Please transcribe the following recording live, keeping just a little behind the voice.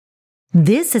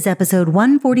This is episode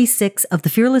 146 of the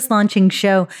Fearless Launching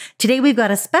Show. Today we've got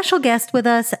a special guest with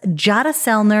us, Jadah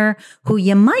Sellner, who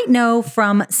you might know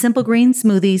from Simple Green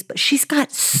Smoothies, but she's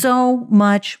got so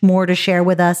much more to share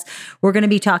with us. We're going to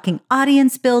be talking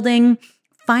audience building,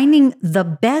 finding the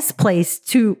best place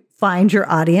to find your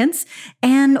audience,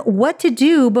 and what to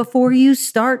do before you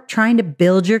start trying to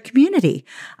build your community.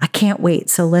 I can't wait,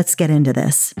 so let's get into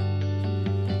this.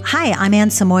 Hi, I'm Ann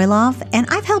Samoilov, and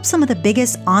I've helped some of the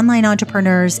biggest online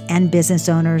entrepreneurs and business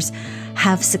owners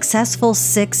have successful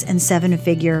 6- and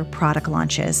 7-figure product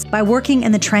launches. By working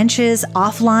in the trenches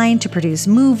offline to produce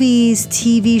movies,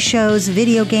 TV shows,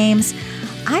 video games,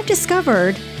 I've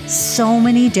discovered so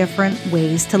many different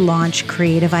ways to launch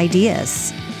creative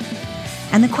ideas.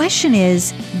 And the question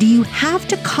is, do you have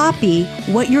to copy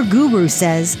what your guru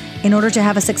says in order to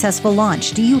have a successful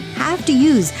launch? Do you have to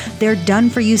use their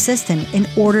done-for-you system in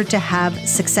order to have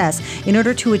success, in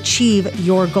order to achieve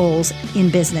your goals in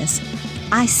business?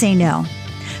 I say no.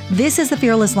 This is the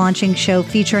Fearless Launching Show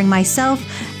featuring myself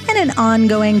and an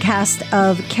ongoing cast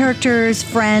of characters,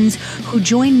 friends who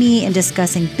join me in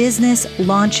discussing business,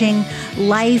 launching,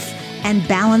 life, and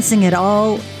balancing it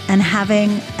all and having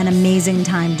an amazing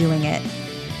time doing it.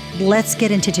 Let's get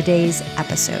into today's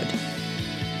episode.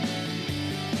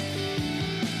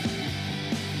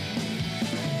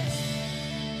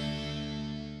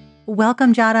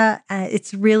 Welcome, Jadah.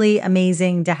 It's really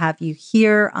amazing to have you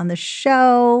here on the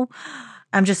show.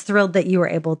 I'm just thrilled that you were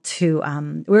able to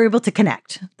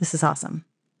connect. This is awesome.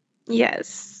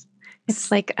 Yes. It's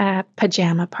like a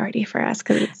pajama party for us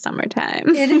because it's summertime.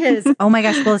 It is. Oh my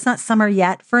gosh. Well, it's not summer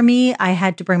yet for me. I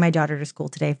had to bring my daughter to school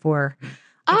today for,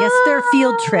 I guess, their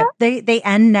field trip. They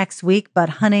end next week, but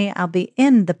honey, I'll be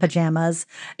in the pajamas.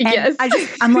 And yes.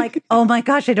 I'm like, oh my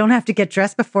gosh, I don't have to get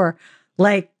dressed before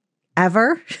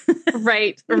ever.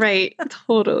 Right.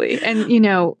 Totally. And,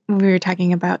 we were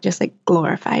talking about just like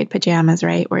glorified pajamas,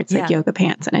 right? Where it's like yoga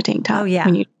pants and a tank top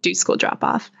when you do school drop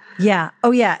off. Yeah.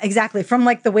 Oh yeah, exactly. From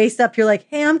like the waist up, you're like,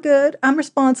 hey, I'm good. I'm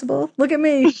responsible. Look at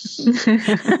me.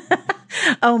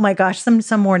 Oh my gosh.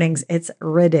 Some mornings it's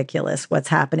ridiculous what's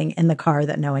happening in the car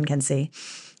that no one can see.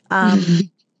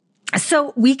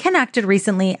 So we connected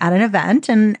recently at an event,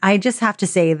 and I just have to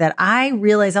say that I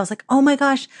realized I was like, oh my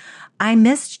gosh, I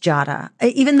missed Jadah.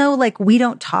 Even though we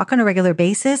don't talk on a regular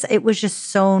basis, it was just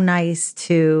so nice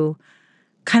to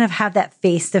kind of have that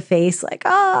face to face,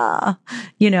 and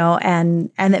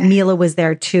that Mila was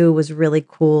there too was really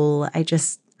cool. I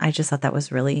just thought that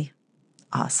was really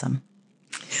awesome.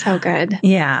 So good.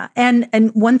 Yeah. And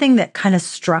one thing that kind of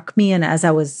struck me, and as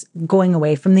I was going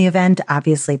away from the event,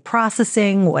 obviously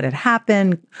processing what had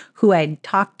happened, who I'd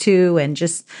talked to, and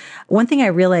just one thing I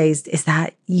realized is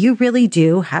that you really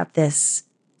do have this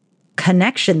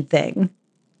connection thing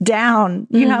down.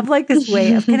 You have this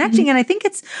way of connecting. And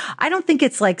I don't think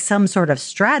it's like some sort of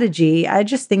strategy. I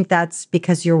just think that's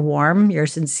because you're warm, you're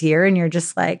sincere, and you're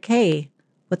just like, hey,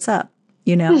 what's up?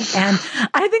 And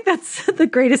I think that's the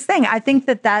greatest thing. I think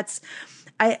that's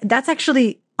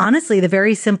actually, honestly, the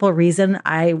very simple reason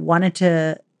I wanted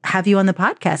to have you on the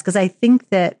podcast, because I think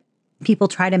that people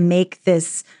try to make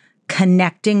this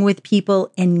connecting with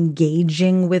people,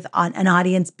 engaging with an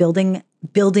audience, building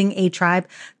a tribe,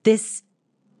 this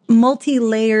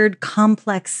multi-layered,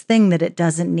 complex thing that it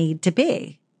doesn't need to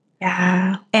be.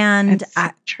 Yeah. And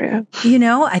true.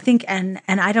 I think, and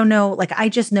I don't know, I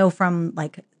just know from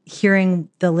hearing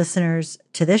the listeners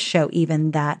to this show,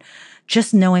 even that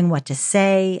just knowing what to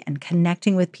say and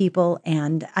connecting with people.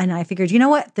 And I figured, you know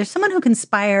what? There's someone who can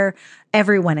inspire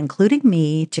everyone, including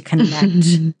me, to connect,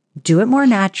 do it more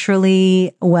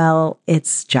naturally. Well,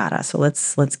 it's Jadah. So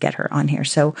let's get her on here.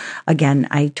 So again,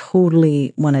 I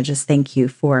totally want to just thank you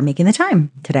for making the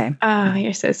time today. Oh,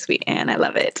 you're so sweet, Anne. I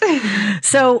love it.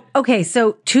 So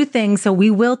two things. So we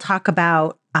will talk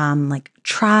about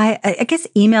I guess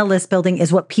email list building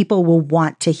is what people will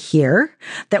want to hear,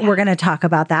 that we're going to talk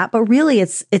about that. But really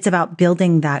it's about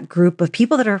building that group of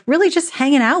people that are really just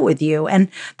hanging out with you. And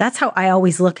that's how I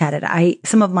always look at it.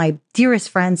 Some of my dearest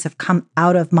friends have come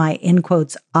out of my, in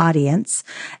quotes, audience,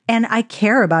 and I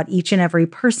care about each and every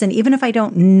person, even if I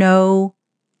don't know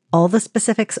all the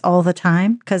specifics all the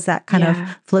time, because that kind of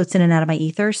floats in and out of my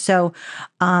ether. So,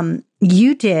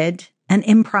 you did an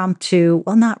impromptu,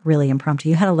 well, not really impromptu.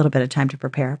 You had a little bit of time to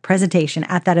prepare presentation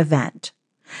at that event.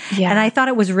 Yeah. And I thought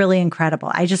it was really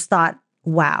incredible. I just thought,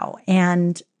 wow.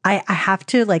 And I have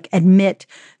to admit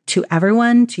to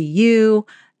everyone, to you,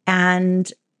 and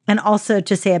also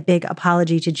to say a big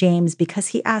apology to James, because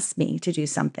he asked me to do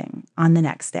something on the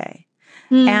next day.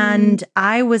 And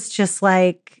I was just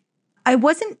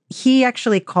he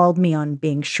actually called me on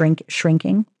being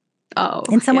shrinking.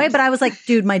 in some way. But I was like,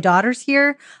 dude, my daughter's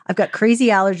here. I've got crazy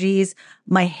allergies.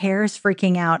 My hair is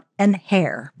freaking out. And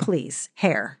hair, please,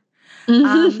 hair.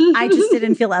 I just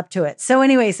didn't feel up to it. So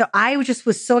anyway, so I just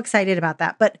was so excited about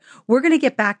that. But we're going to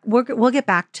get back. We'll get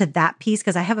back to that piece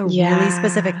because I have a really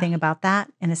specific thing about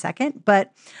that in a second.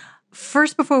 But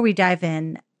first, before we dive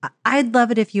in, I'd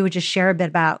love it if you would just share a bit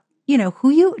about,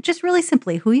 just really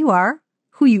simply who you are.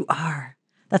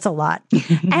 That's a lot.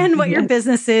 And what your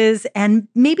business is. And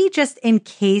maybe just in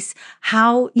case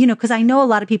how, because I know a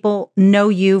lot of people know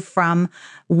you from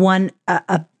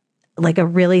a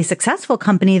really successful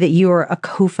company that you are a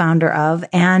co-founder of.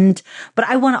 But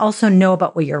I want to also know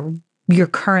about what you're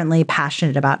currently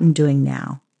passionate about and doing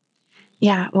now.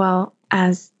 Yeah. Well,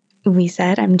 as we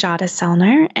said, I'm Jadah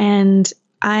Sellner, and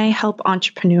I help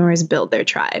entrepreneurs build their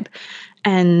tribe.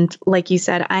 And like you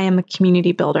said, I am a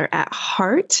community builder at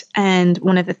heart. And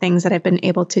one of the things that I've been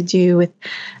able to do with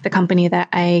the company that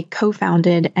I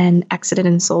co-founded and exited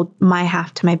and sold my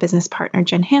half to my business partner,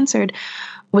 Jen Hansard,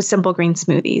 was Simple Green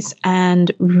Smoothies. And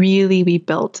really, we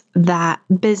built that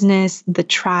business, the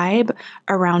tribe,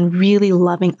 around really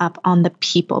loving up on the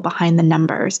people behind the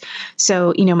numbers.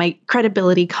 So, my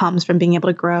credibility comes from being able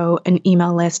to grow an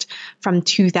email list from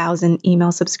 2,000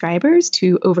 email subscribers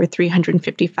to over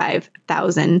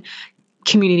 355,000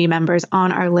 community members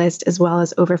on our list, as well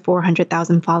as over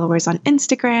 400,000 followers on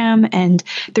Instagram and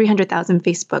 300,000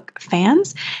 Facebook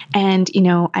fans. And,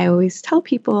 I always tell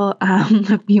people,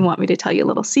 if you want me to tell you a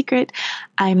little secret,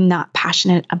 I'm not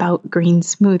passionate about green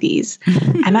smoothies.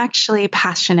 I'm actually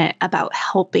passionate about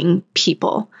helping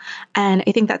people. And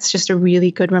I think that's just a really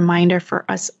good reminder for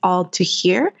us all to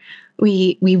hear.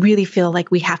 We really feel like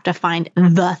we have to find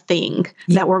the thing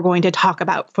that we're going to talk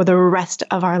about for the rest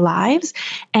of our lives.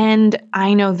 And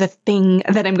I know the thing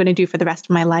that I'm going to do for the rest of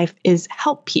my life is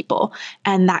help people.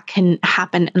 And that can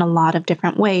happen in a lot of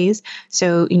different ways.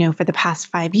 So, for the past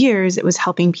 5 years, it was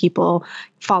helping people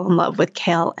fall in love with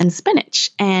kale and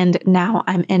spinach. And now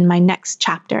I'm in my next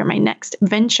chapter, my next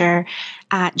venture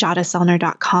at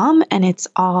jadaSellner.com. And it's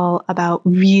all about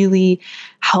really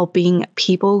helping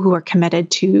people who are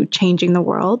committed to changing the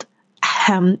world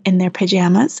in their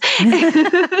pajamas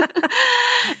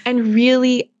and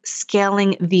really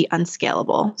scaling the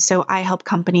unscalable. So I help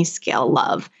companies scale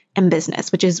love and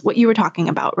business, which is what you were talking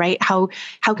about, right? How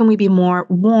can we be more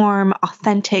warm,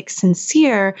 authentic,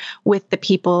 sincere with the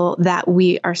people that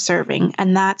we are serving?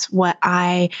 And that's what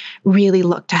I really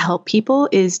look to help people,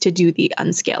 is to do the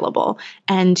unscalable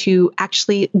and to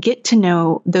actually get to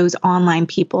know those online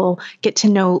people, get to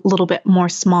know a little bit more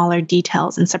smaller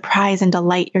details, and surprise and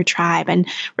delight your tribe. And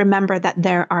remember that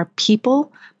there are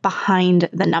people behind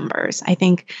the numbers. I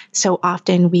think so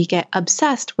often we get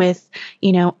obsessed with,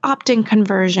 opt-in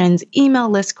conversions, email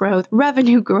list growth,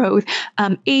 revenue growth,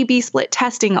 A/B split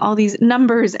testing, all these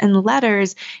numbers and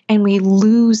letters, and we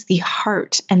lose the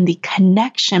heart and the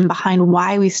connection behind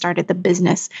why we started the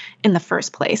business in the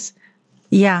first place.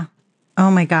 Yeah. Oh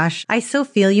my gosh. I so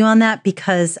feel you on that,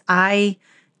 because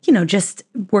just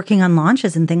working on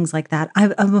launches and things like that,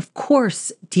 I'm of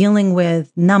course dealing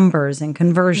with numbers and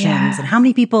conversions and how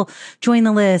many people join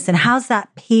the list and how's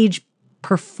that page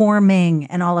performing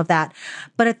and all of that.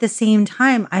 But at the same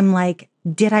time, I'm like,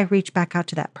 did I reach back out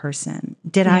to that person?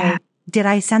 Did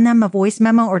I send them a voice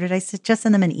memo, or did I just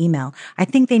send them an email? I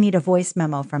think they need a voice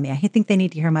memo from me. I think they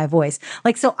need to hear my voice.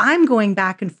 So I'm going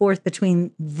back and forth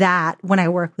between that when I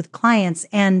work with clients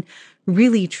and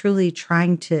really, truly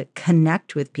trying to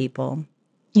connect with people.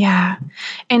 Yeah.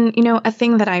 And, a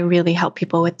thing that I really help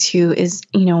people with too is,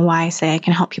 why I say I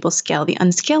can help people scale the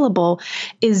unscalable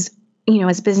is,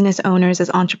 as business owners, as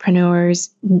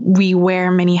entrepreneurs, we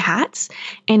wear many hats,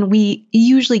 and we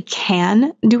usually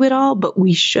can do it all, but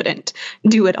we shouldn't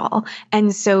do it all.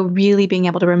 And so really being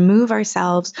able to remove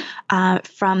ourselves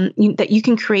from that, you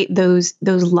can create those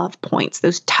love points,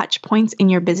 those touch points in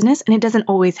your business, and it doesn't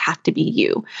always have to be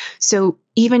you. So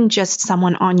even just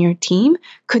someone on your team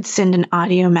could send an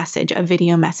audio message, a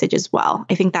video message as well.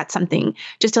 I think that's something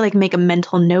just to make a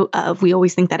mental note of. We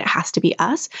always think that it has to be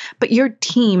us, but your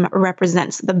team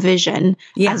represents the vision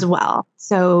as well.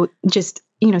 So just,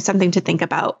 something to think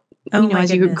about.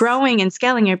 As you're growing and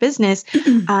scaling your business,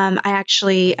 I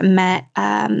actually met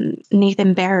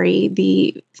Nathan Barry,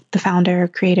 the founder,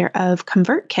 creator of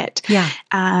ConvertKit,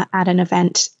 at an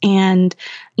event. And,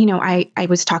 I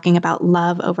was talking about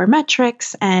love over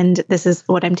metrics, and this is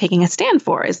what I'm taking a stand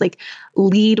for is like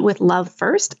lead with love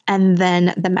first, and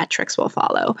then the metrics will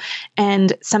follow.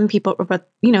 And some people, but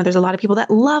there's a lot of people that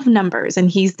love numbers, and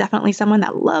he's definitely someone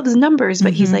that loves numbers,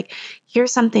 but he's like,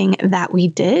 here's something that we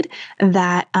did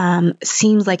that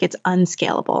seems like it's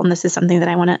unscalable. And this is something that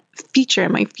I want to feature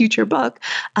in my future book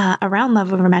around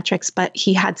love over metrics. But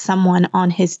he had someone on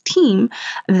his team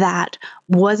that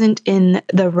wasn't in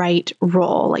the right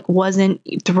role, like wasn't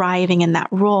thriving in that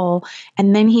role.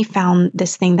 And then he found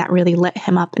this thing that really lit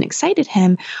him up and excited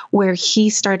him, where he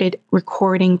started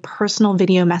recording personal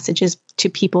video messages to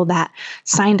people that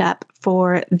signed up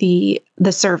for the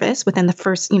service within the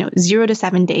first 0 to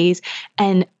 7 days,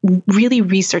 and really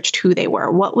researched who they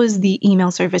were. What was the email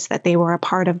service that they were a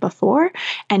part of before,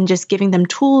 and just giving them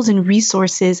tools and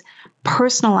resources,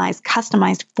 personalized,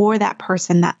 customized for that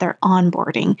person that they're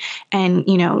onboarding. And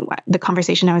the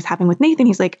conversation I was having with Nathan,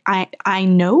 he's like, I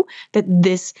know that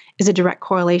this is a direct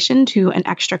correlation to an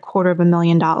extra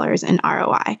 $250,000 in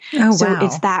ROI. Oh, so wow.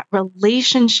 It's that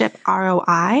relationship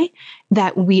ROI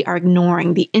that we are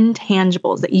ignoring, the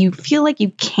intangibles that you feel like you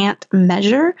can't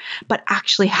measure, but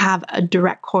actually have a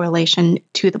direct correlation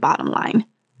to the bottom line.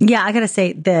 Yeah, I got to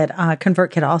say that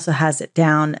ConvertKit also has it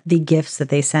down, the gifts that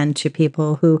they send to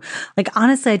people who, like,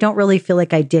 honestly, I don't really feel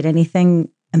like I did anything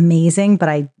amazing, but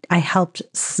I helped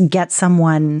get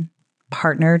someone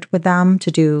partnered with them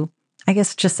to do, I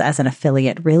guess, just as an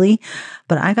affiliate, really.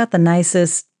 But I got the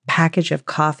nicest package of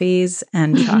coffees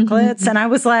and chocolates. And I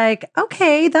was like,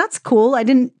 okay, that's cool.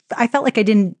 I felt like I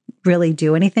didn't really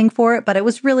do anything for it, but it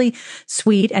was really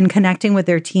sweet. And connecting with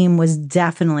their team was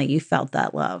definitely, you felt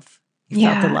that love. You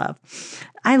felt the love.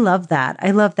 I love that.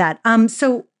 I love that.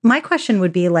 So my question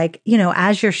would be like,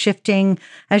 as you're shifting,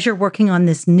 as you're working on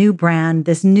this new brand,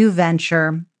 this new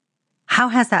venture, how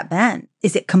has that been?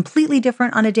 Is it completely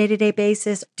different on a day-to-day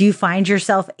basis? Do you find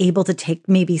yourself able to take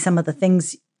maybe some of the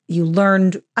things you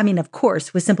learned? I mean, of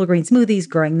course, with Simple Green Smoothies,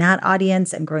 growing that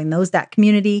audience and growing that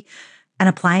community and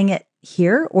applying it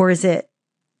here, or is it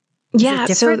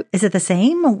different? So is it the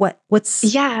same? No,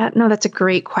 that's a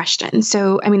great question.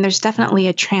 So, I mean, there's definitely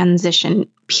a transition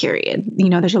period.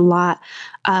 There's a lot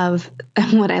of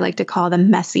what I like to call the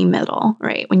messy middle,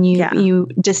 right? When you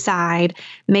decide,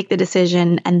 make the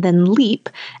decision, and then leap.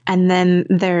 And then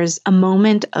there's a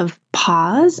moment of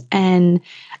pause and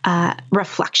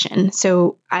reflection.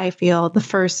 So I feel the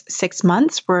first 6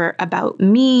 months were about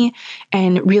me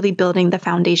and really building the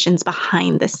foundations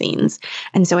behind the scenes.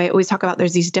 And so I always talk about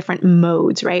there's these different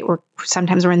modes, right? Where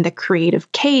sometimes we're in the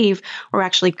creative cave, we're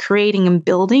actually creating and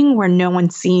building where no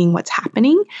one's seeing what's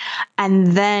happening. And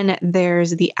then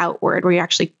there's the outward where you're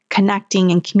actually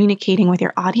connecting and communicating with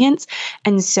your audience.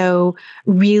 And so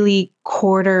really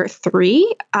Q3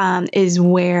 is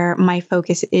where my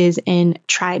focus is in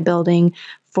tribe building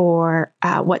for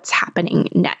what's happening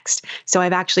next. So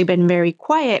I've actually been very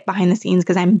quiet behind the scenes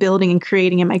because I'm building and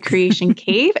creating in my creation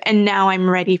cave. And now I'm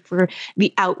ready for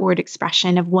the outward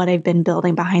expression of what I've been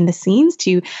building behind the scenes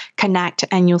to connect.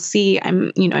 And you'll see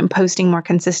I'm posting more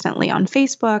consistently on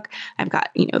Facebook. I've got,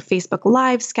 Facebook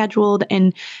Live scheduled.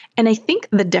 And I think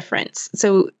the difference,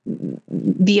 so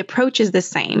the approach is the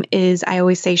same, is I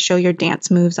always say, show your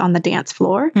dance moves on the dance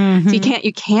floor. So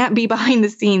you can't be behind the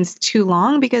scenes too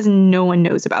long because no one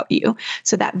knows about you.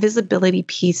 So that visibility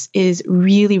piece is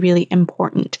really, really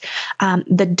important.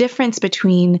 The difference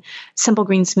between Simple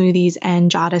Green Smoothies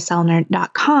and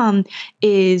JadahSellner.com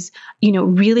is,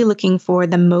 really looking for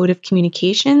the mode of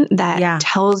communication that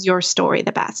tells your story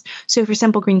the best. So for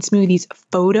Simple Green Smoothies,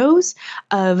 photos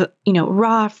of,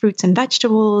 raw fruits and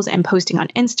vegetables and posting on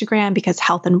Instagram because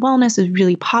health and wellness is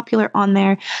really popular on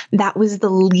there. That was the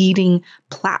leading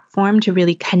platform to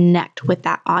really connect with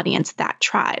that audience, that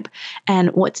tribe.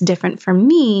 And what's different for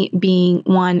me, being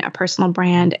a personal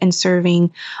brand and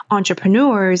serving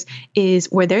entrepreneurs, is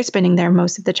where they're spending their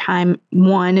most of the time.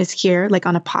 One is here, like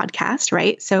on a podcast,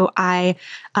 right? So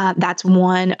that's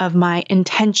one of my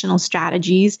intentional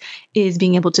strategies, is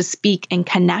being able to speak and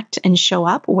connect and show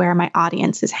up where my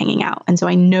audience is hanging out. And so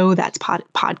I know that's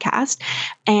podcast,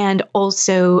 and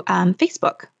also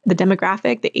Facebook. The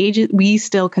demographic, the age, we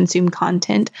still consume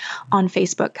content on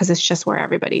Facebook because it's just where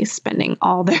everybody's spending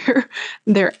all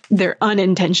their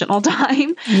unintentional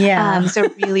time. So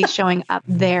really showing up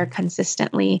there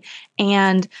consistently.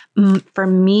 And for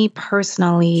me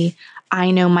personally, I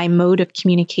know my mode of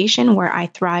communication where I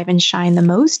thrive and shine the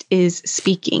most is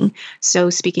speaking. So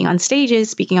speaking on stages,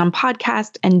 speaking on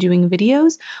podcasts, and doing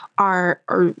videos are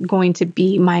going to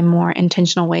be my more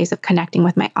intentional ways of connecting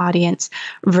with my audience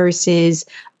versus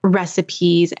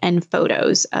recipes and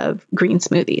photos of green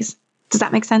smoothies. Does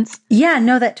that make sense? Yeah,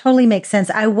 no, that totally makes sense.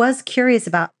 I was curious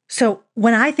about, so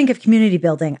when I think of community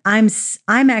building, I'm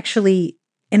actually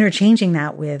interchanging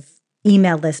that with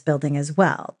email list building as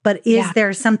well. But is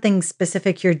there something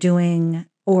specific you're doing,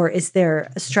 or is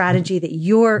there a strategy that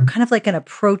you're kind of like an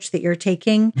approach that you're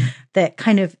taking that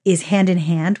kind of is hand in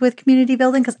hand with community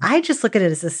building? Because I just look at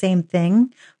it as the same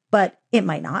thing, but it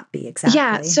might not be exactly.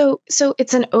 Yeah. So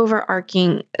it's an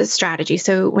overarching strategy.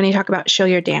 So when you talk about show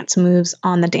your dance moves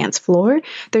on the dance floor,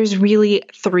 there's really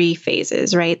 3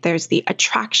 phases, right? There's the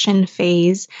attraction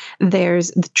phase,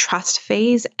 there's the trust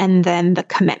phase, and then the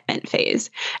commitment phase.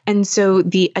 And so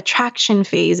the attraction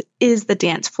phase is the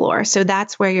dance floor. So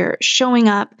that's where you're showing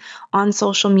up on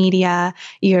social media,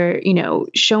 you're,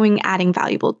 showing, adding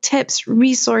valuable tips,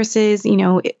 resources,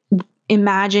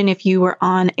 imagine if you were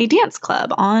on a dance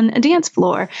club, on a dance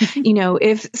floor,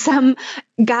 if some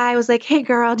guy was like, "Hey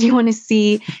girl, do you want to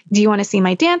see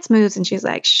my dance moves?" And she's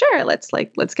like, "Sure, let's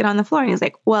get on the floor." And he's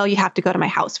like, "Well, you have to go to my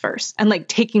house first." And like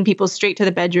taking people straight to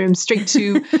the bedroom, straight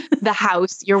to the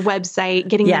house, your website,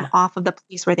 getting them off of the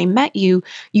place where they met you.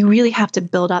 You really have to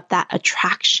build up that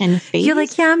attraction phase. You're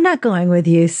like, "Yeah, I'm not going with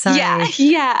you. Sorry."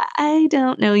 Yeah. I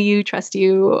don't know you, trust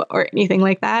you, or anything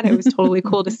like that. It was totally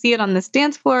cool to see it on this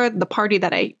dance floor, the party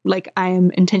that I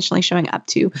am intentionally showing up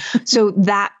to. So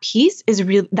that piece is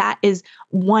that is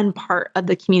one part of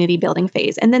the community building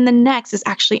phase. And then the next is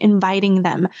actually inviting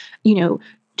them,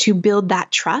 to build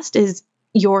that trust is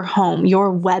your home,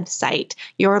 your website,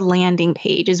 your landing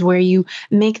page is where you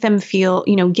make them feel,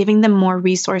 giving them more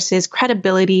resources,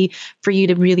 credibility for you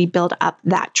to really build up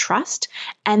that trust.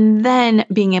 And then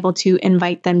being able to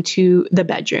invite them to the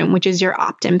bedroom, which is your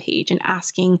opt-in page, and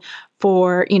asking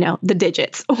for, the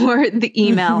digits or the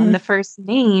email and the first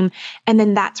name. And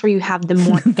then that's where you have the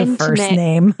more the intimate first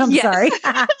name. I'm sorry.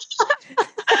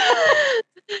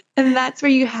 And that's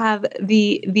where you have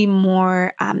the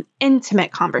more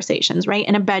intimate conversations, right?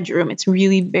 In a bedroom, it's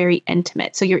really very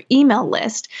intimate. So your email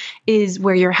list is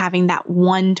where you're having that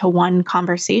one-to-one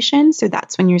conversation. So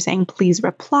that's when you're saying, please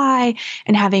reply,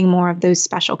 and having more of those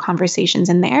special conversations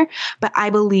in there. But I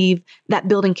believe that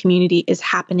building community is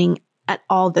happening at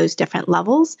all those different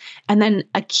levels. And then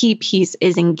a key piece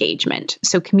is engagement.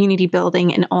 So community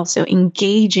building and also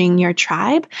engaging your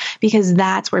tribe, because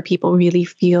that's where people really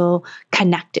feel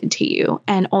connected to you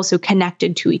and also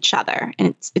connected to each other.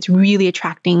 And it's really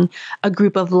attracting a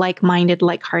group of like-minded,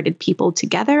 like-hearted people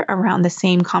together around the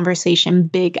same conversation,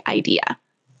 big idea.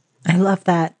 I love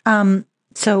that.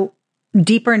 So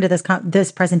deeper into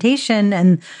this presentation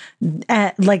and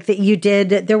like that you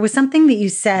did, there was something that you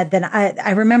said that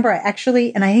I remember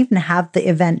and I even have the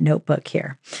event notebook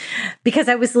here because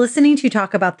I was listening to you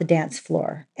talk about the dance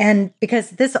floor, and because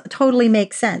this totally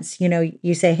makes sense.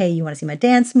 You say, "Hey, you want to see my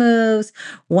dance moves?"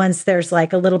 Once there's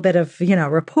like a little bit of,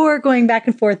 rapport going back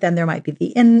and forth, then there might be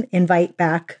the invite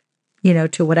back,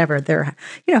 to whatever they're,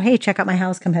 "Hey, check out my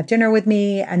house, come have dinner with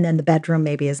me." And then the bedroom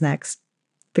maybe is next,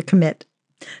 the commit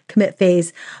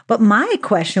phase. But my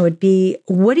question would be,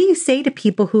 what do you say to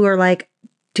people who are like,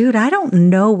 "Dude, I don't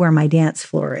know where my dance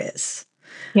floor is."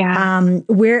 Yeah.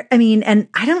 And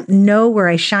I don't know where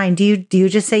I shine. Do you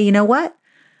just say, "You know what?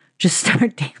 Just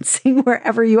start dancing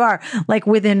wherever you are," like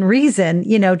within reason,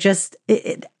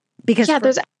 because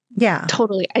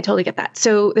Totally. I totally get that.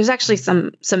 So there's actually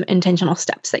some intentional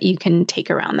steps that you can take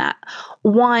around that.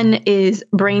 One is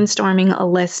brainstorming a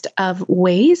list of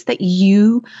ways that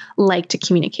you like to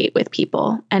communicate with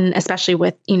people, and especially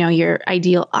with, your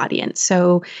ideal audience.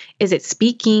 So is it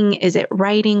speaking? Is it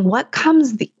writing? What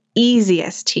comes the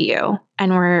easiest to you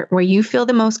and where you feel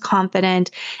the most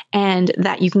confident and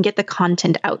that you can get the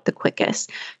content out the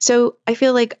quickest? So I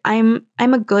feel like I'm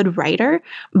a good writer,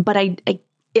 but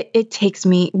it takes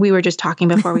me, we were just talking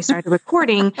before we started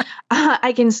recording,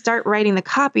 I can start writing the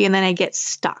copy and then I get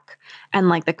stuck and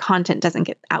like the content doesn't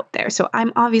get out there. So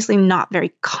I'm obviously not very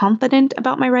confident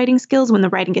about my writing skills. When the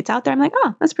writing gets out there, I'm like,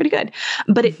 "Oh, that's pretty good."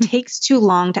 But it takes too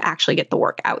long to actually get the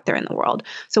work out there in the world.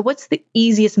 So what's the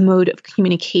easiest mode of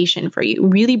communication for you?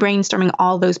 Really brainstorming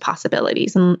all those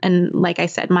possibilities. And like I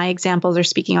said, my examples are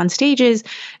speaking on stages,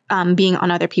 being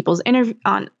on other people's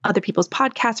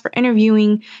podcasts for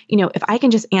interviewing. If I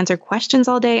can just answer questions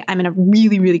all day, I'm in a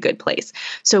really, really good place.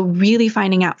 So really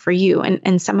finding out for you.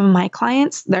 And some of my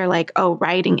clients, they're like, "Oh,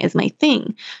 writing is my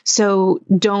thing." So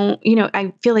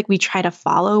I feel like we try to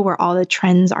follow where all the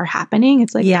trends are happening.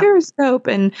 It's like Periscope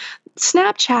and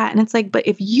Snapchat. And it's like, but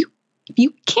if you if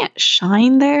you can't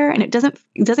shine there and it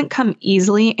doesn't come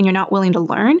easily and you're not willing to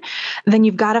learn, then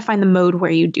you've got to find the mode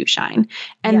where you do shine.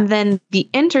 And then the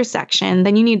intersection,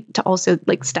 then you need to also,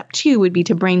 like, step 2 would be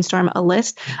to brainstorm a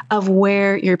list of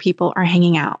where your people are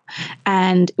hanging out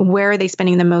and where are they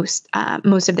spending the most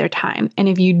of their time. And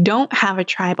if you don't have a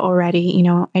tribe already,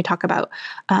 I talk about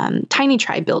tiny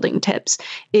tribe building tips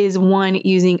is one,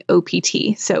 using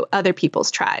OPT, so other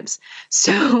people's tribes.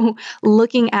 So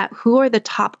looking at who are the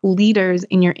top leaders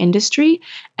in your industry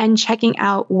and checking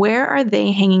out where are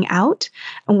they hanging out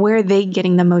and where are they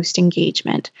getting the most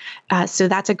engagement. So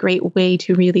that's a great way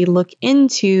to really look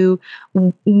into,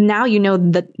 now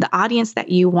the audience that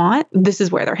you want, this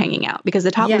is where they're hanging out, because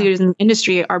the top leaders in the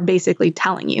industry are basically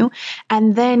telling you.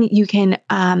 And then you can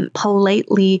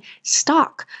politely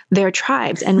stalk their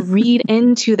tribes and read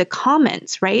into the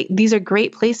comments, right? These are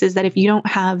great places that if you don't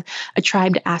have a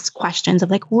tribe to ask questions of,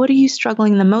 like, what are you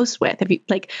struggling the most with? If you,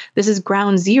 like, this is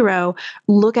ground zero,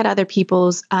 look at other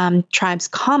people's tribes'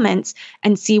 comments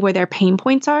and see where their pain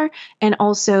points are. And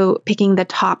also picking the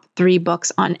top 3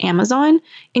 books on Amazon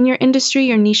in your industry,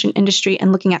 your niche industry,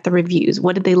 and looking at the reviews.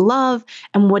 What did they love?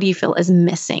 And what do you feel is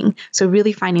missing? So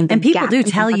really finding the And people gap do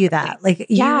tell you that. Like,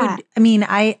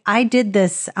 I did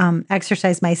this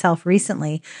exercise myself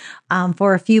recently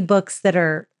for a few books that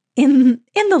are in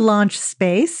the launch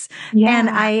space. And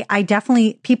I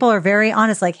definitely, people are very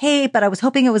honest, like, hey, but I was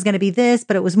hoping it was going to be this,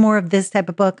 but it was more of this type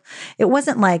of book. It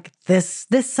wasn't like this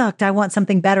sucked. I want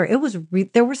something better. It was,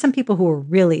 there were some people who were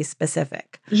really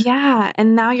specific. Yeah.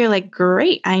 And now you're like,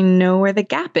 great, I know where the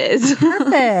gap is.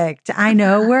 Perfect. I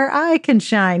know where I can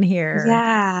shine here.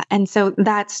 Yeah. And so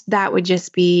that would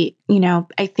just be,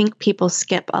 I think people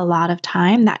skip a lot of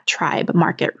time, that tribe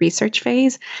market research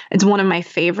phase. It's one of my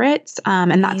favorites.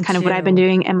 And that's kind of what I've been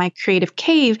doing in my creative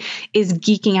cave, is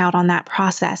geeking out on that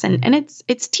process. And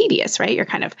it's tedious, right? You're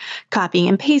kind of copying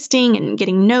and pasting and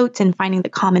getting notes and finding the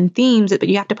common themes, but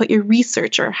you have to put your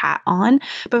researcher hat on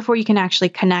before you can actually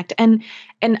connect. And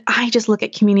I just look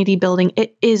at community building.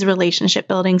 It is relationship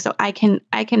building. So I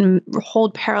can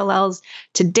hold parallels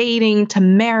to dating, to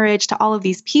marriage, to all of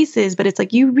these pieces, but it's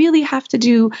like, you really have to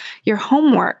do your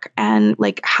homework. And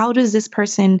like, how does this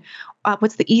person,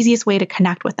 what's the easiest way to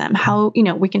connect with them? How,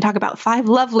 we can talk about 5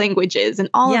 love languages and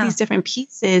all of these different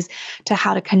pieces to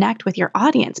how to connect with your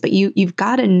audience, but you've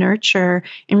got to nurture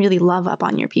and really love up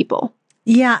on your people.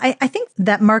 Yeah, I think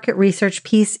that market research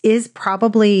piece is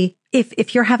probably,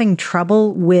 if you're having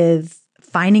trouble with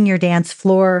finding your dance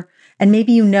floor, and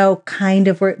maybe kind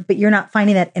of where, but you're not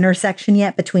finding that intersection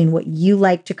yet between what you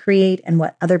like to create and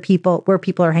what other people, where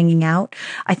people are hanging out.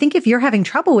 I think if you're having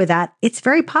trouble with that, it's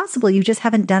very possible you just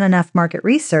haven't done enough market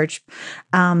research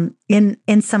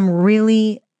in some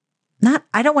really, not,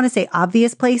 I don't want to say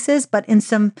obvious places, but in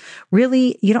some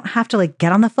really, you don't have to like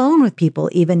get on the phone with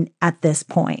people even at this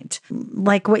point.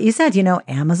 Like what you said,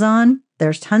 Amazon,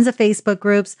 there's tons of Facebook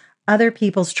groups, other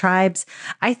people's tribes.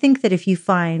 I think that if you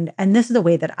find, and this is the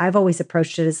way that I've always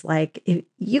approached it, is like,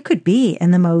 you could be in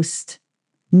the most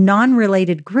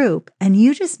non-related group and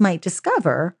you just might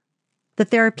discover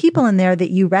that there are people in there that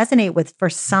you resonate with for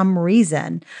some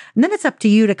reason. And then it's up to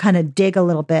you to kind of dig a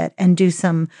little bit and do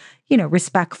some,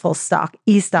 respectful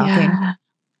e-stalking. Yeah.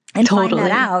 And find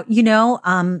that out,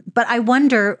 but I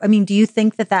wonder, do you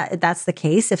think that that's the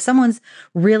case? If someone's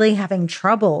really having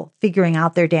trouble figuring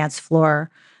out their dance floor,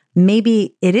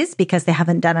 maybe it is because they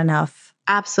haven't done enough.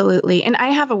 Absolutely. And I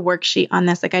have a worksheet on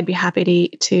this. Like, I'd be happy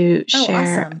to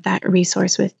share that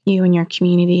resource with you and your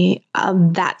community.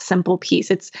 That simple piece.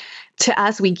 It's, to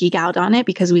us, we geek out on it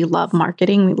because we love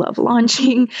marketing, we love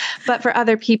launching. But for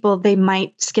other people, they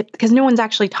might skip because no one's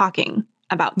actually talking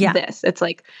about this. It's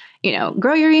like,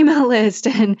 grow your email list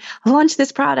and launch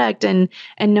this product. And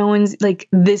no one's like,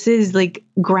 this is like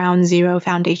ground zero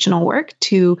foundational work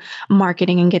to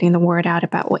marketing and getting the word out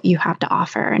about what you have to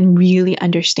offer and really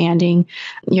understanding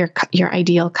your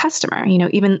ideal customer.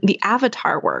 Even the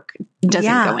avatar work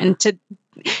doesn't go into,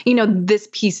 this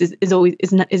piece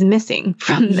is missing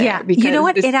from there. Yeah. You know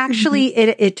what? It actually,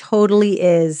 it totally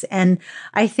is. And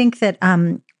I think that,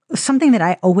 something that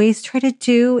I always try to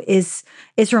do is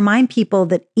remind people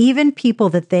that even people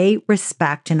that they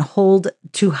respect and hold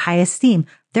to high esteem,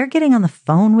 they're getting on the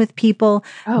phone with people.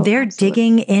 They're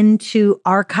digging into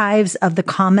archives of the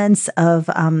comments of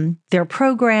their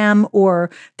program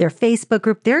or their Facebook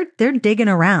group. They're digging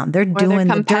around. They're doing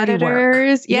the dirty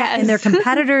work. Yes. And their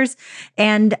competitors.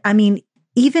 And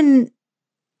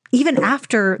even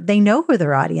after they know who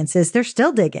their audience is, they're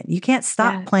still digging. You can't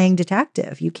stop playing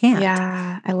detective. You can't.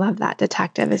 Yeah, I love that.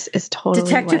 Detective is totally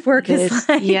detective work is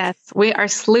like, yes, we are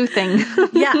sleuthing.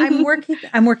 Yeah, I'm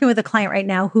working with a client right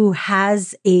now who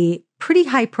has a pretty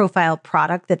high profile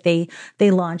product that they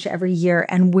launch every year.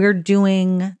 And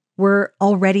we're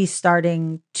already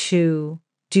starting to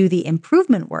do the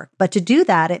improvement work. But to do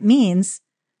that, it means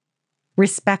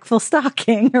respectful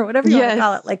stalking or whatever you want to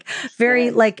call it. Like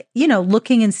very like,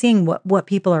 looking and seeing what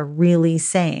people are really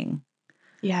saying.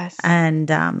 Yes. And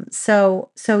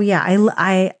so yeah,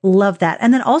 I love that.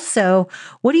 And then also,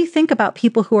 what do you think about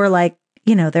people who are like,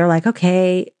 they're like,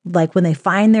 okay, like when they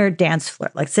find their dance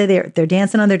floor, like say they're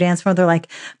dancing on their dance floor, they're like,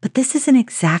 but this isn't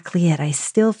exactly it. I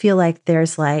still feel like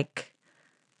there's like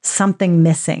something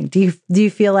missing. Do you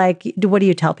feel like, what do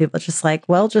you tell people? It's just like,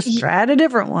 well, just try a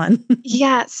different one.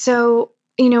 Yeah. So,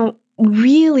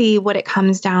 really what it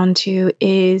comes down to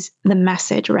is the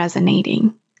message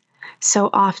resonating.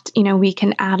 So often, we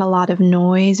can add a lot of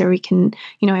noise, or we can,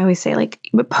 I always say like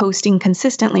posting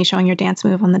consistently, showing your dance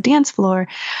move on the dance floor.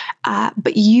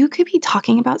 But you could be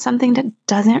talking about something that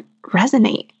doesn't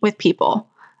resonate with people.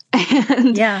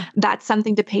 And that's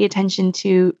something to pay attention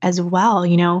to as well.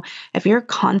 If you're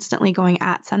constantly going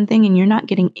at something and you're not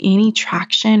getting any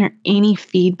traction or any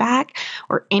feedback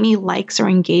or any likes or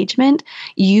engagement,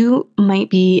 you might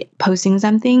be posting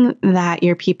something that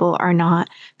your people are not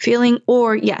feeling,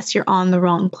 or yes, you're on the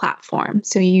wrong platform.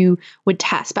 So you would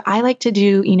test. But I like to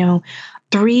do,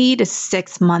 3 to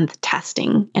 6 month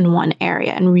testing in one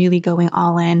area and really going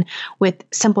all in. With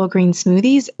Simple Green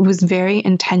Smoothies, it was very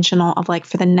intentional of like,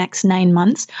 for the next 9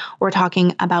 months, we're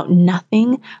talking about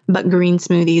nothing but green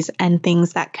smoothies and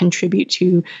things that contribute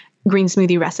to green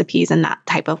smoothie recipes and that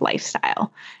type of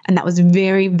lifestyle. And that was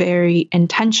very, very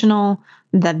intentional,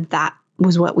 that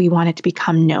was what we wanted to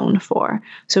become known for.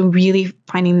 So really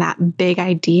finding that big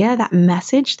idea, that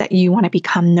message that you want to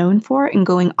become known for, and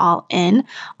going all in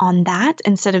on that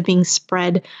instead of being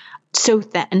spread so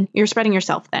thin. You're spreading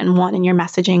yourself thin, one, in your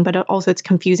messaging, but also it's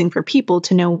confusing for people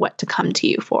to know what to come to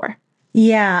you for.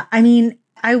 Yeah. I mean,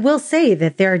 I will say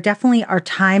that there definitely are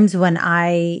times when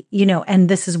I, and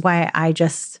this is why I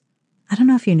don't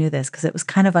know if you knew this because it was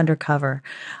kind of undercover.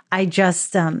 I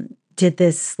just did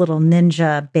this little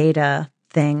ninja beta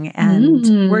thing,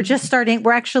 and we're just starting.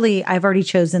 I've already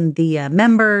chosen the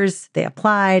members. They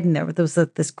applied, and there was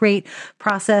this great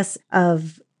process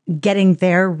of getting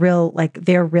their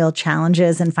real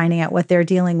challenges and finding out what they're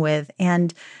dealing with.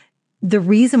 And the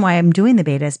reason why I'm doing the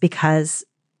beta is because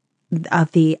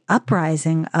of the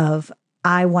uprising of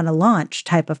I want to launch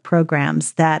type of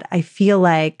programs that I feel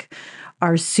like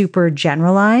are super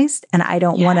generalized, and I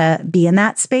don't want to be in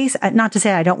that space. Not to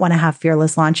say I don't want to have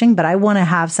fearless launching, but I want to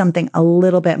have something a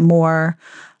little bit more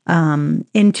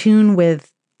in tune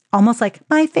with almost like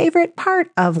my favorite part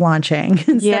of launching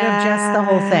instead of just the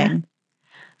whole thing.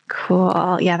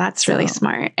 Cool. Yeah, that's really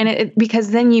smart. And because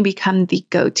then you become the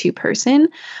go-to person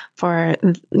for,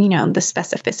 the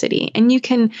specificity. And you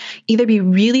can either be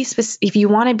really specific, if you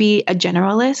want to be a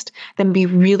generalist, then be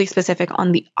really specific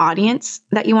on the audience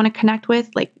that you want to connect with,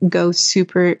 like go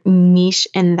super niche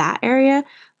in that area,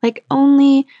 like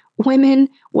only women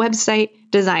website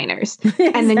designers.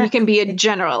 And then you can be a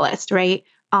generalist, right,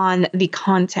 on the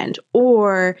content,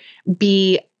 or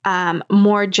be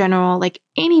more general, like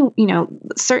any,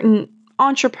 certain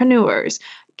entrepreneurs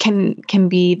can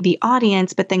be the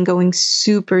audience, but then going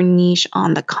super niche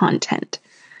on the content.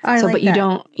 But you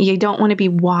don't want to be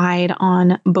wide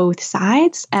on both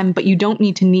sides, but you don't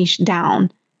need to niche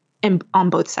down on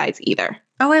both sides either.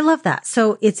 Oh, I love that.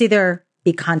 So it's either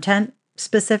be content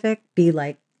specific, be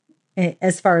like,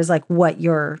 as far as like what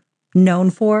you're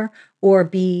known for, or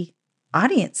be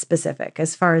audience specific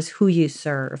as far as who you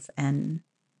serve and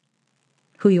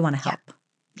who you want to help.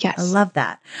 Yes. I love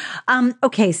that.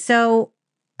 Okay. So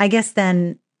I guess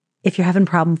then if you're having a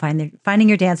problem finding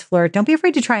your dance floor, don't be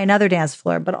afraid to try another dance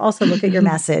floor, but also look at your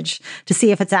message to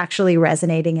see if it's actually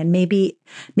resonating. And maybe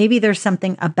there's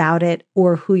something about it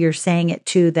or who you're saying it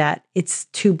to that it's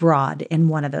too broad in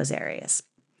one of those areas.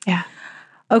 Yeah.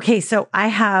 Okay. So I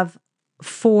have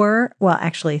 4, well,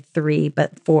 actually 3,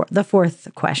 but the fourth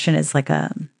question is like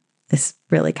it's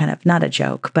really kind of not a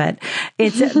joke, but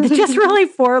it's just really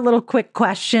 4 little quick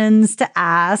questions to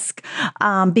ask.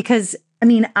 Because I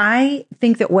mean, I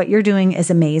think that what you're doing is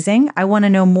amazing. I want to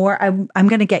know more. I'm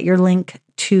going to get your link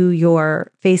to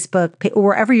your Facebook page, or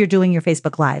wherever you're doing your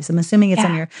Facebook Lives. I'm assuming it's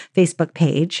on your Facebook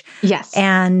page. Yes.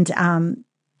 And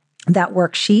that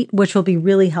worksheet, which will be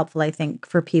really helpful, I think,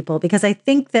 for people, because I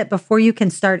think that before you can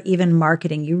start even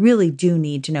marketing, you really do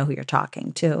need to know who you're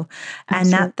talking to.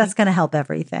 Absolutely. And that's going to help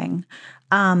everything.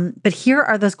 But here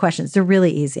are those questions. They're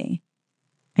really easy.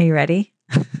 Are you ready?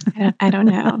 I don't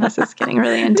know. This is getting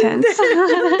really intense.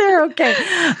 They're okay.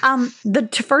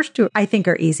 The first 2, I think,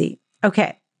 are easy.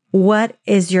 Okay. What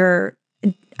is your,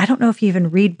 I don't know if you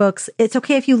even read books. It's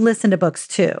okay if you listen to books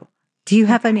too. Do you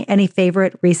have any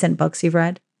favorite recent books you've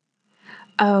read?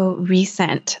 Oh,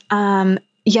 recent.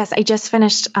 Yes, I just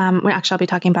finished, well, actually, I'll be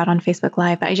talking about it on Facebook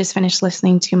Live, but I just finished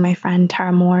listening to my friend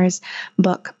Tara Moore's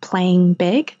book, Playing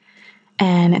Big.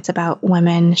 And it's about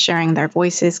women sharing their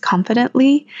voices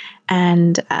confidently.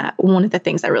 And one of the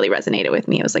things that really resonated with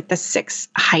me was like the 6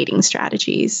 hiding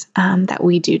strategies that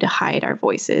we do to hide our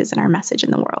voices and our message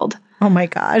in the world. Oh my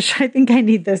gosh, I think I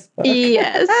need this book.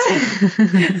 Yes.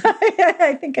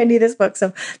 I think I need this book.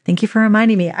 So thank you for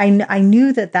reminding me. I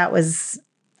knew that was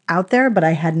out there, but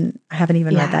I haven't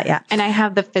even read that yet. And I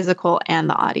have the physical and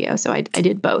the audio. So I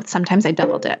did both. Sometimes I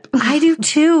double dip. I do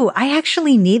too. I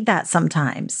actually need that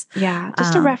sometimes. Yeah.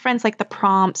 Just to reference like the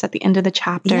prompts at the end of the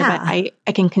chapter, but I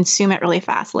can consume it really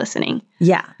fast listening.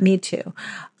 Yeah, me too.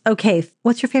 Okay.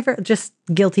 What's your favorite, just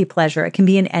guilty pleasure? It can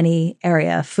be in any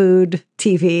area, food,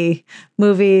 TV,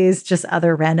 movies, just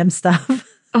other random stuff.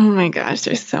 Oh my gosh,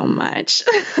 there's so much.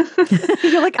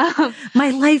 You're like, my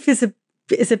life is a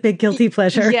big guilty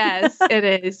pleasure. Yes, it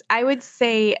is. I would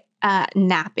say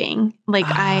napping.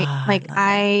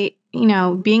 I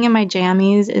being in my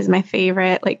jammies is my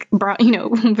favorite. Like bra,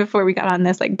 before we got on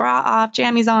this, like bra off,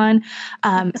 jammies on.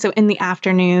 So in the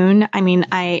afternoon,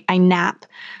 I nap.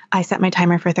 I set my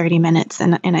timer for 30 minutes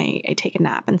and I take a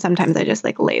nap. And sometimes I just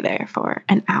like lay there for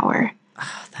an hour.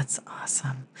 Oh, that's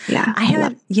awesome. Yeah. I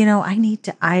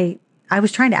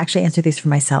was trying to actually answer these for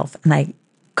myself and I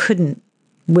couldn't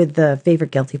with the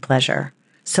favorite guilty pleasure.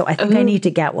 So I think I need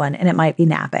to get one and it might be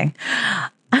napping.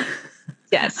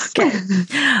 Yes.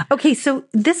 Okay. So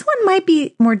this one might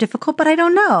be more difficult, but I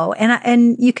don't know.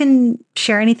 And you can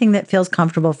share anything that feels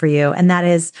comfortable for you. And that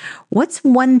is, what's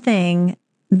one thing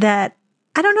that,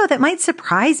 I don't know, that might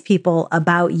surprise people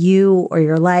about you or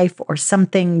your life or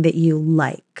something that you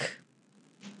like?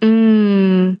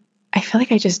 I feel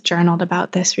like I just journaled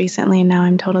about this recently and now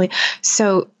I'm totally,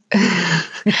 so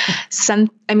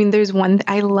there's one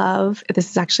I love, this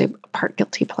is actually part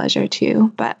guilty pleasure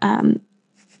too, but I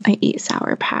eat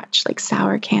Sour Patch, like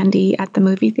sour candy at the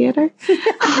movie theater.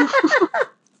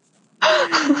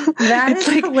 That is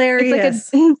hilarious.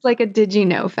 It's like a did you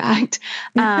know fact.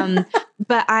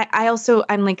 But I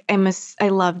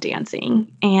love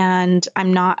dancing and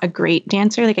I'm not a great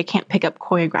dancer. Like I can't pick up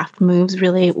choreographed moves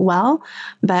really well,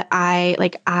 but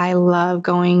I love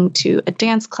going to a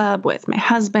dance club with my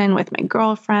husband, with my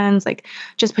girlfriends, like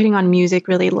just putting on music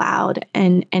really loud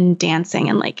and dancing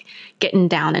and like getting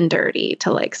down and dirty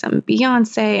to like some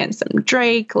Beyonce and some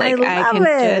Drake. Like I can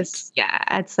just,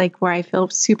 it's like where I feel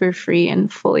super free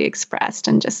and fully expressed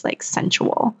and just like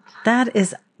sensual.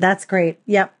 That's great.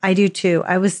 Yep. I do too.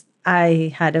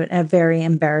 I had a very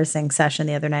embarrassing session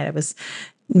the other night. I was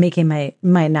making my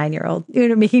 9-year-old,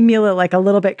 making me look like a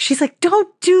little bit. She's like, don't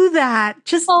do that.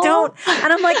 Just don't.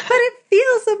 And I'm like, but it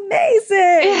feels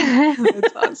amazing.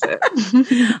 That's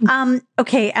awesome.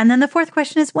 Okay. And then the fourth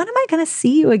question is, when am I going to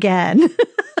see you again?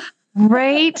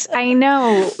 Right. I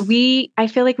know. I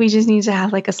feel like we just need to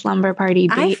have like a slumber party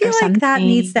date. I feel like that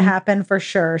needs to happen for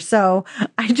sure. So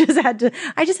I just had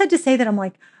to say that I'm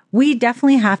like, we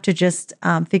definitely have to just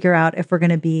figure out if we're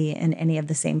going to be in any of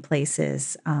the same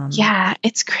places. Yeah,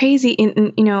 it's crazy.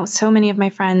 And, so many of my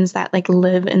friends that like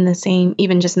live in the same,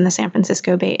 even just in the San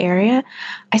Francisco Bay Area,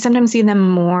 I sometimes see them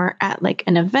more at like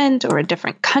an event or a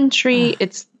different country.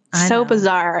 It's so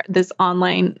bizarre, this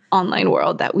online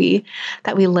world that we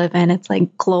live in. It's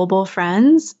like global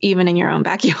friends, even in your own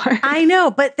backyard. I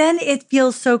know, but then it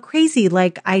feels so crazy.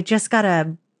 Like I just got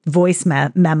a voice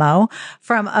memo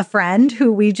from a friend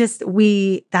who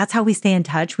that's how we stay in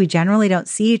touch. We generally don't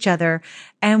see each other.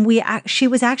 And she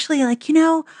was actually like,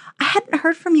 I hadn't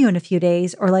heard from you in a few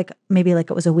days, or like maybe like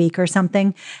it was a week or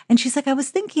something. And she's like, I was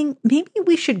thinking maybe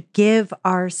we should give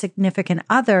our significant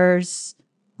others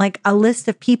like a list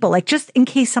of people, like just in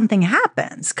case something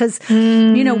happens. Cause,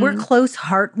 we're close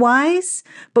heart wise,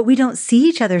 but we don't see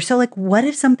each other. So like, what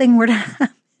if something were to happen?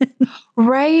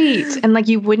 Right. And like,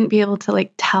 you wouldn't be able to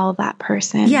like tell that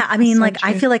person. Yeah. I mean, like,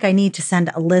 I feel like I need to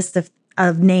send a list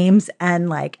of names and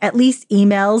like at least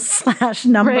emails /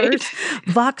 numbers,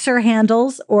 Voxer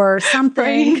handles or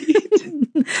something. Right.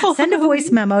 Send a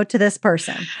voice memo to this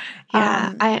person.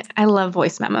 Yeah. I love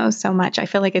voice memos so much. I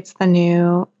feel like it's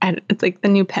it's like the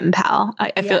new pen pal. I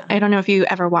don't know if you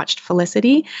ever watched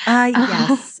Felicity.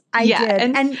 Yes, I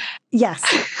did. And yes.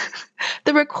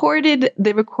 The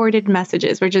recorded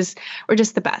messages were just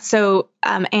the best. So,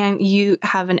 and you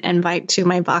have an invite to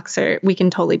my Voxer. We can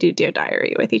totally do Dear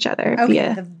Diary with each other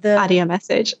via the audio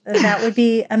message. That would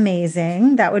be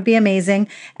amazing.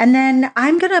 And then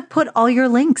I'm going to put all your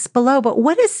links below, but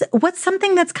what's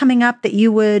something that's coming up that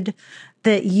you would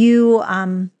that you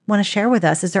want to share with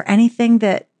us? Is there anything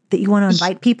that you want to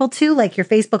invite people to, like your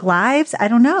Facebook Lives? I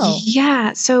don't know.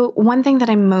 Yeah. So one thing that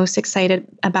I'm most excited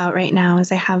about right now is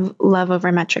I have Love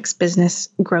Over Metrics Business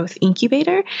Growth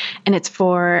Incubator, and it's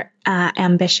for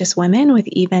ambitious women with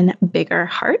even bigger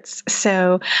hearts.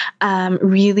 So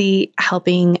really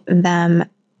helping them,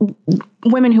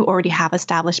 women who already have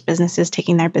established businesses,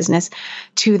 taking their business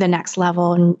to the next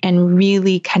level and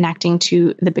really connecting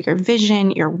to the bigger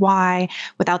vision, your why,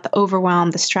 without the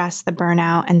overwhelm, the stress, the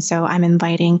burnout. And so I'm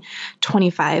inviting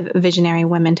 25 visionary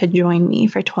women to join me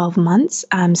for 12 months,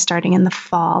 starting in the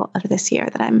fall of this year,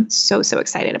 that I'm so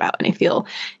excited about. And I feel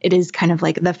it is kind of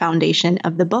like the foundation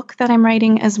of the book that I'm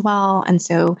writing as well. And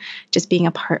so just being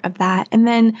a part of that. And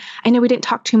then I know we didn't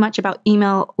talk too much about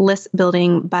email list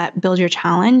building, but Build Your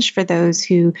Challenge for those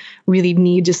who really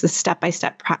need just a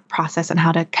step-by-step process on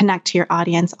how to connect to your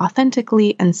audience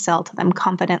authentically and sell to them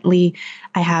confidently.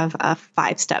 I have a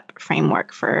 5-step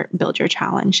framework for Build Your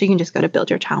Challenge. So you can just go to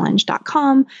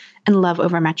buildyourchallenge.com and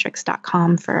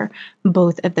loveovermetrics.com for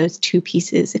both of those two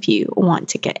pieces if you want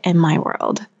to get in my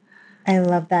world. I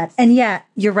love that. And yeah,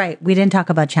 you're right. We didn't talk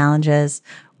about challenges.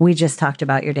 We just talked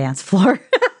about your dance floor.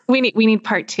 We need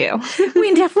part 2.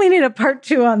 We definitely need a part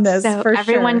 2 on this. So for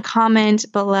everyone sure. Comment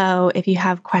below if you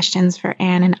have questions for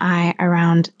Anne and I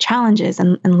around challenges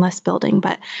and list building.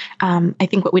 But I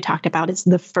think what we talked about is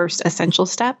the first essential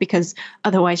step, because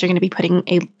otherwise you're going to be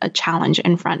putting a challenge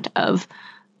in front of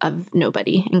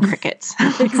nobody and crickets.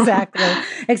 Exactly.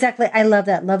 I love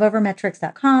that.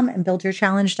 Loveovermetrics.com and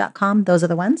buildyourchallenge.com. Those are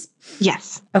the ones?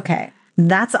 Yes. Okay.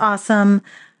 That's awesome.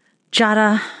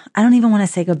 Jadah, I don't even want to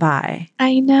say goodbye.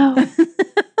 I know.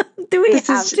 Do we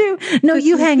have to? No,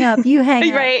 you hang up. You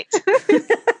hang up. Right.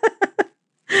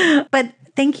 But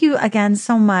thank you again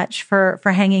so much for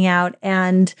hanging out.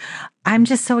 And I'm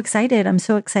just so excited. I'm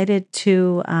so excited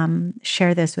to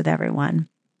share this with everyone.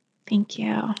 Thank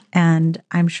you. And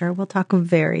I'm sure we'll talk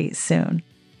very soon.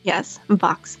 Yes.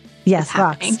 Vox. Yes,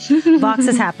 Vox. Vox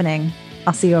is happening.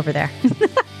 I'll see you over there.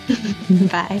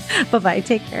 Bye. Bye-bye.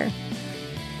 Take care.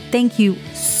 Thank you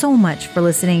so much for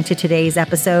listening to today's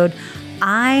episode.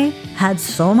 I had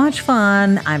so much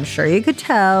fun. I'm sure you could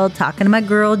tell, talking to my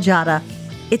girl, Jadah.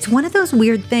 It's one of those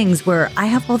weird things where I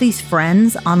have all these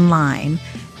friends online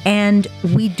and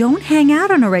we don't hang out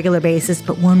on a regular basis,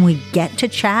 but when we get to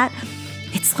chat,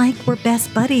 it's like we're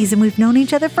best buddies and we've known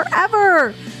each other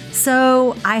forever.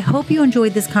 So I hope you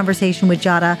enjoyed this conversation with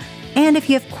Jadah. And if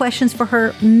you have questions for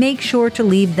her, make sure to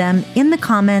leave them in the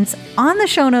comments on the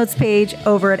show notes page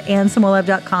over at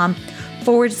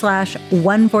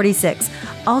AnneSamoilev.com/146.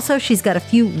 Also, she's got a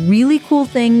few really cool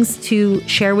things to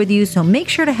share with you. So make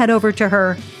sure to head over to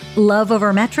her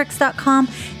loveovermetrics.com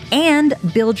and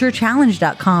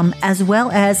buildyourchallenge.com, as well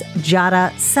as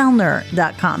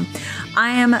JadahSellner.com. I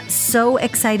am so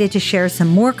excited to share some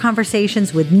more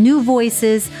conversations with new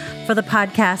voices for the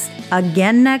podcast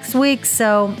again next week.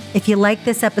 So if you like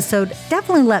this episode,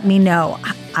 definitely let me know.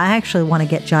 I actually want to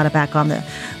get Jadah back on the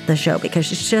show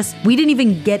because it's just, we didn't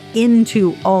even get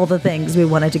into all the things we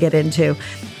wanted to get into.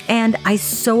 And I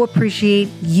so appreciate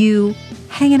you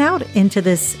hanging out into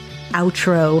this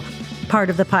outro part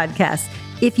of the podcast.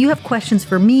 If you have questions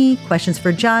for me, questions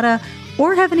for Jadah,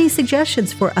 or have any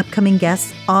suggestions for upcoming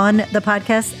guests on the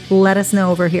podcast, let us know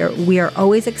over here. We are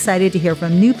always excited to hear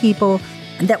from new people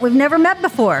that we've never met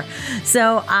before.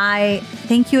 So I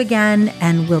thank you again,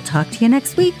 and we'll talk to you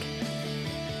next week.